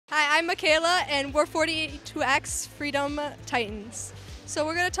I'm Michaela, and we're 42X Freedom Titans. So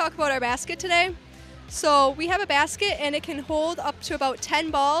we're going to talk about our basket today. So we have a basket, and it can hold up to about 10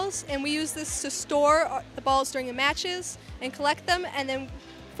 balls, and we use this to store the balls during the matches and collect them, and then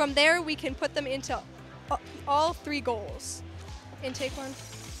from there we can put them into all 3 goals. Intake one.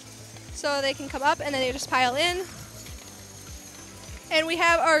 So they can come up, and then they just pile in. And we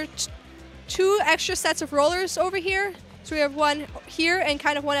have our 2 extra sets of rollers over here. So we have one here and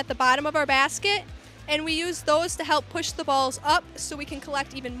kind of one at the bottom of our basket. And we use those to help push the balls up so we can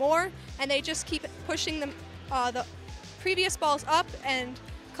collect even more. And they just keep pushing them, the previous balls up and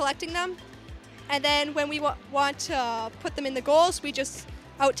collecting them. And then when we want to put them in the goals, we just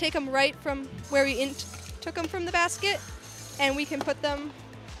outtake them right from where we took them from the basket. And we can put them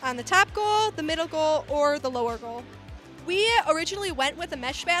on the top goal, the middle goal, or the lower goal. We originally went with a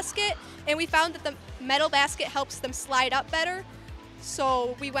mesh basket, and we found that the metal basket helps them slide up better.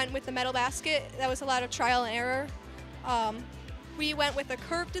 So we went with the metal basket. That was a lot of trial and error. We went with a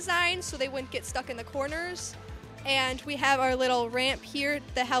curved design so they wouldn't get stuck in the corners. And we have our little ramp here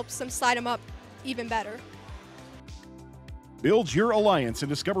that helps them slide them up even better. Build your alliance and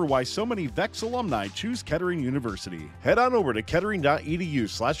discover why so many VEX alumni choose Kettering University. Head on over to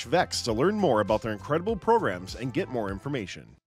kettering.edu/VEX to learn more about their incredible programs and get more information.